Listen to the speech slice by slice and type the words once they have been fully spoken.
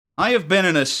I have been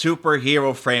in a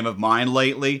superhero frame of mind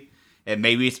lately, and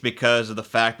maybe it's because of the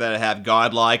fact that I have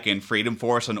Godlike and Freedom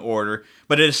Force and Order,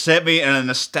 but it has set me in a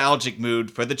nostalgic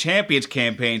mood for the Champions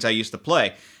campaigns I used to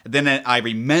play. And then I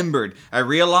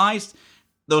realized,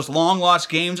 those long-lost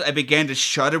games, I began to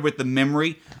shudder with the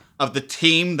memory of the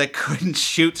team that couldn't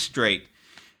shoot straight.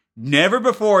 Never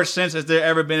before since has there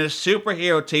ever been a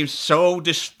superhero team so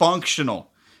dysfunctional.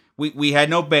 We had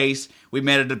no base, we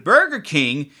met at a Burger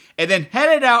King, and then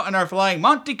headed out in our flying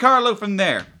Monte Carlo from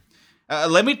there.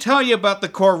 Let me tell you about the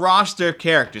core roster of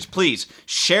characters. Please,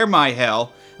 share my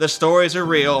hell. The stories are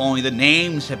real, only the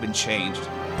names have been changed.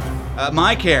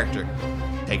 My character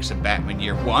takes some Batman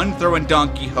Year 1, throw in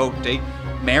Don Quixote,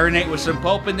 marinate with some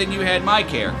pulp, and then you had my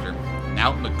character.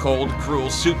 Out in the cold, cruel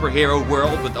superhero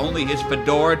world with only his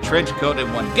fedora, trench coat,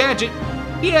 and one gadget,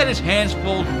 he had his hands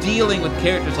full dealing with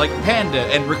characters like Panda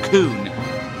and Raccoon.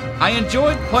 I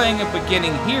enjoyed playing a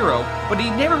beginning hero, but he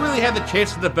never really had the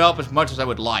chance to develop as much as I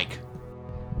would like.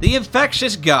 The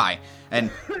infectious guy,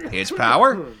 and his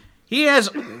power? He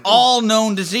has all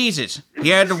known diseases. He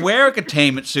had to wear a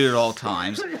containment suit at all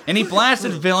times, and he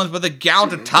blasted villains with a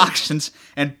gout of toxins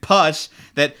and pus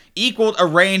that equaled a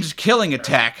ranged killing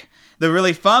attack. The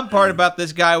really fun part about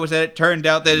this guy was that it turned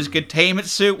out that his containment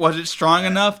suit wasn't strong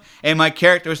enough, and my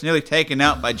character was nearly taken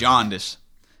out by jaundice.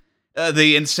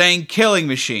 The insane killing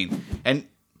machine. And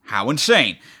how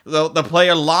insane? The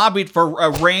player lobbied for a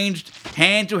ranged,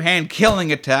 hand-to-hand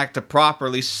killing attack to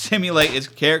properly simulate his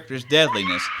character's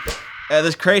deadliness.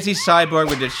 This crazy cyborg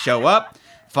would just show up,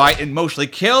 fight and mostly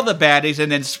kill the baddies,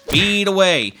 and then speed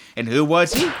away. And who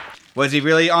was he? Was he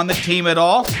really on the team at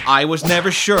all? I was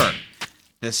never sure.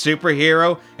 The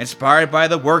superhero inspired by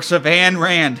the works of Ayn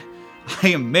Rand. I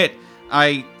admit,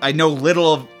 I know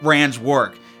little of Rand's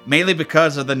work, mainly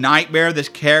because of the nightmare of this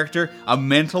character, a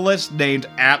mentalist named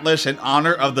Atlas in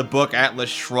honor of the book Atlas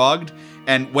Shrugged,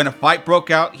 and when a fight broke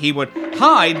out, he would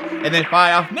hide and then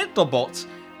fire off mental bolts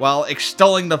while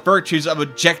extolling the virtues of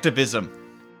objectivism.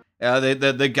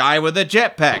 The guy with a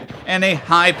jetpack and a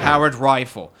high-powered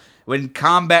rifle. When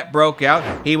combat broke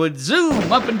out, he would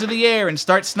zoom up into the air and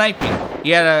start sniping. He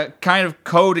had a kind of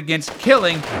code against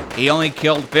killing. He only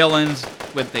killed villains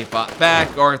if they fought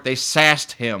back or if they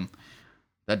sassed him.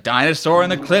 The dinosaur in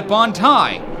the clip-on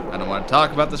tie. I don't want to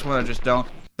talk about this one, I just don't.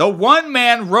 The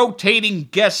one-man rotating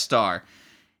guest star.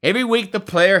 Every week the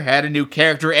player had a new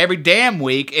character every damn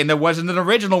week, and there wasn't an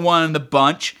original one in the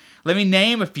bunch. Let me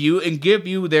name a few and give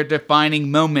you their defining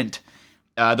moment.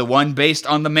 The one based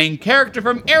on the main character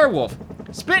from Airwolf.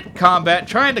 Spent combat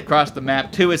trying to cross the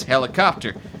map to his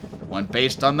helicopter. The one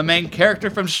based on the main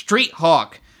character from Street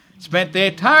Hawk. Spent the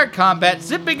entire combat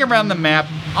zipping around the map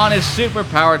on his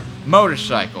super-powered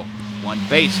motorcycle. One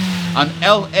based on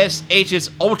LSH's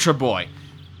Ultra Boy.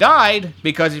 Died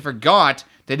because he forgot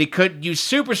that he couldn't use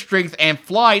super strength and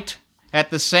flight at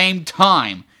the same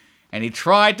time, and he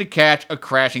tried to catch a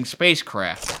crashing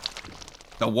spacecraft.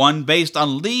 The one based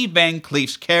on Lee Van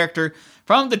Cleef's character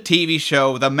from the TV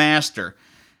show The Master.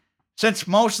 Since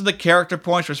most of the character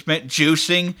points were spent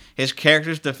juicing his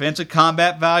character's defensive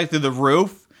combat value through the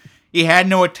roof, he had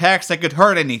no attacks that could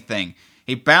hurt anything.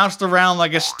 He bounced around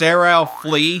like a sterile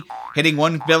flea, hitting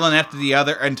one villain after the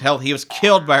other until he was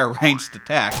killed by a ranged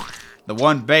attack. The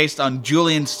one based on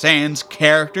Julian Sands'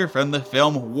 character from the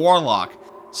film Warlock.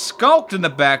 Skulked in the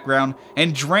background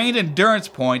and drained endurance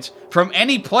points from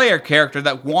any player character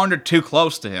that wandered too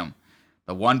close to him.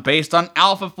 The one based on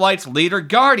Alpha Flight's leader,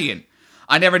 Guardian.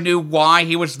 I never knew why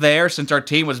he was there since our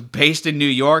team was based in New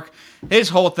York. His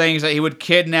whole thing is that he would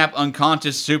kidnap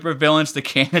unconscious supervillains to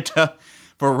Canada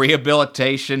for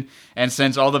rehabilitation, and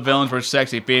since all the villains were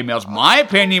sexy females, my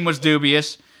opinion was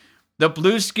dubious. The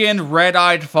blue-skinned,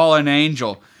 red-eyed fallen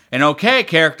angel. An okay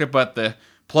character, but the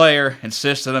player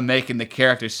insisted on making the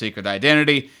character's secret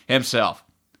identity himself.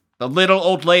 The little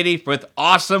old lady with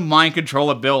awesome mind control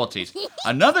abilities.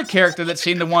 Another character that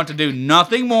seemed to want to do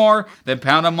nothing more than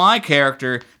pound on my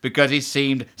character because he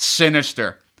seemed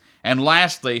sinister. And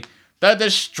lastly, the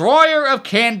destroyer of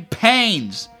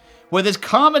campaigns. With his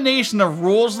combination of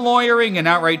rules lawyering and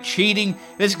outright cheating,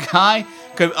 this guy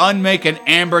could unmake an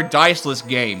Amber Diceless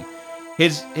game.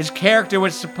 His character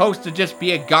was supposed to just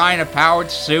be a guy in a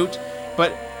powered suit,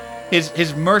 but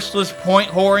his merciless point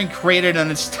whoring created an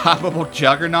unstoppable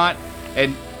juggernaut.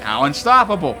 And how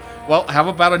unstoppable? Well, how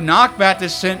about a knockback that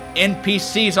sent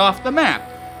NPCs off the map?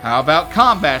 How about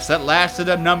combats that lasted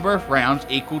a number of rounds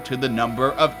equal to the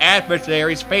number of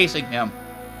adversaries facing him?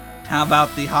 How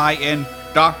about the high-end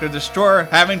Dr. Destroyer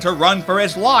having to run for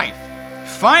his life?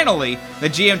 Finally, the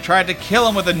GM tried to kill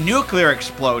him with a nuclear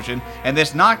explosion, and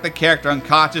this knocked the character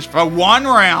unconscious for one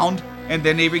round, and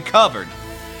then he recovered.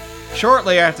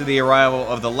 Shortly after the arrival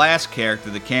of the last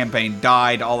character, the campaign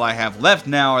died. All I have left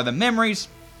now are the memories,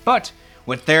 but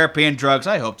with therapy and drugs,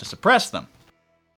 I hope to suppress them.